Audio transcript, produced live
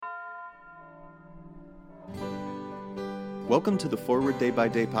Welcome to the Forward Day by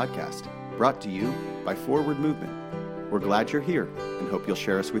Day podcast, brought to you by Forward Movement. We're glad you're here and hope you'll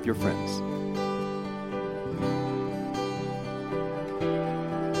share us with your friends.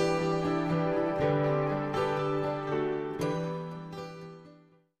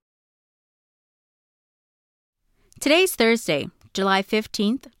 Today's Thursday, July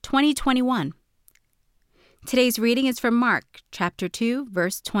 15th, 2021. Today's reading is from Mark, chapter 2,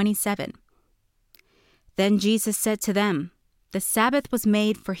 verse 27. Then Jesus said to them, "The Sabbath was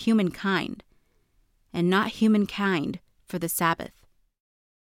made for humankind, and not humankind for the Sabbath."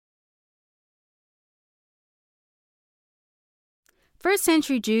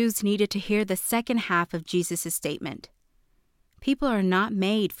 First-century Jews needed to hear the second half of Jesus' statement. People are not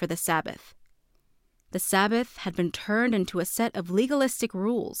made for the Sabbath. The Sabbath had been turned into a set of legalistic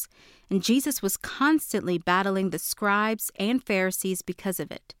rules, and Jesus was constantly battling the scribes and Pharisees because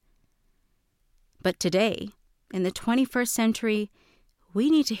of it. But today, in the 21st century, we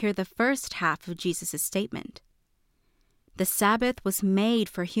need to hear the first half of Jesus' statement. The Sabbath was made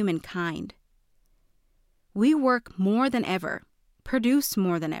for humankind. We work more than ever, produce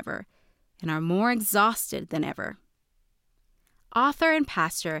more than ever, and are more exhausted than ever. Author and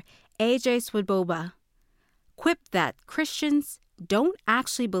pastor A.J. Swoboda quipped that Christians don't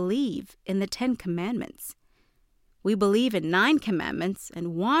actually believe in the 10 Commandments. We believe in 9 commandments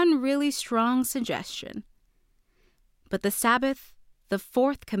and one really strong suggestion. But the Sabbath, the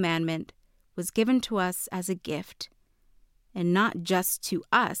 4th commandment, was given to us as a gift, and not just to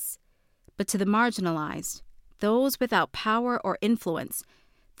us, but to the marginalized, those without power or influence,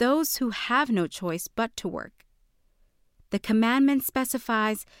 those who have no choice but to work. The commandment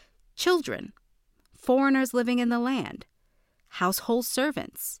specifies children, foreigners living in the land, household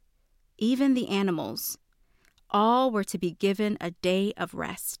servants, even the animals. All were to be given a day of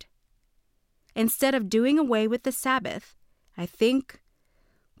rest. Instead of doing away with the Sabbath, I think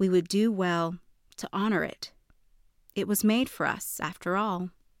we would do well to honor it. It was made for us, after all.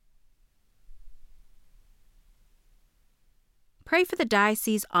 Pray for the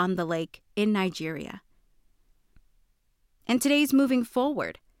diocese on the lake in Nigeria. And today's moving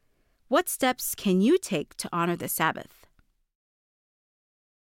forward. What steps can you take to honor the Sabbath?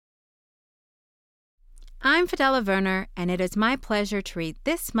 I'm Fidela Werner, and it is my pleasure to read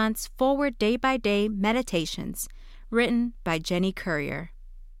this month's Forward Day by Day Meditations, written by Jenny Currier.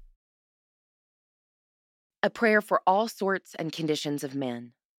 A prayer for all sorts and conditions of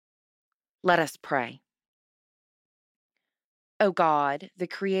men. Let us pray. O God, the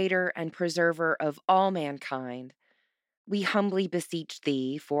creator and preserver of all mankind, we humbly beseech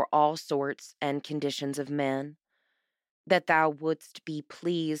thee for all sorts and conditions of men, that thou wouldst be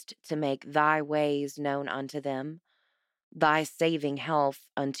pleased to make thy ways known unto them, thy saving health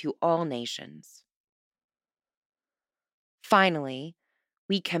unto all nations. Finally,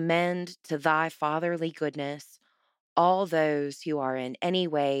 we commend to thy fatherly goodness all those who are in any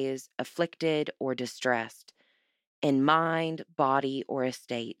ways afflicted or distressed, in mind, body, or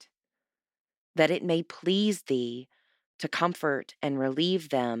estate, that it may please thee to comfort and relieve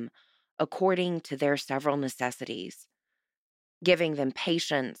them according to their several necessities, giving them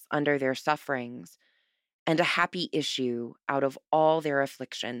patience under their sufferings and a happy issue out of all their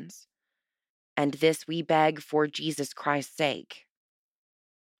afflictions. And this we beg for Jesus Christ's sake.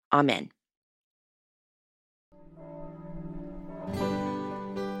 Amen.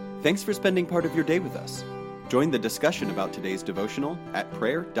 Thanks for spending part of your day with us. Join the discussion about today's devotional at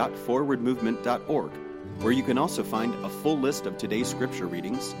prayer.forwardmovement.org, where you can also find a full list of today's scripture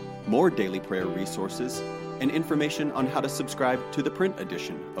readings, more daily prayer resources, and information on how to subscribe to the print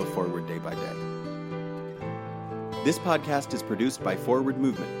edition of Forward Day by Day. This podcast is produced by Forward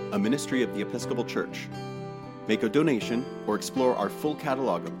Movement, a ministry of the Episcopal Church. Make a donation or explore our full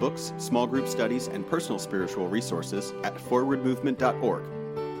catalog of books, small group studies, and personal spiritual resources at forwardmovement.org.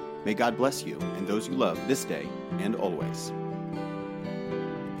 May God bless you and those you love this day and always.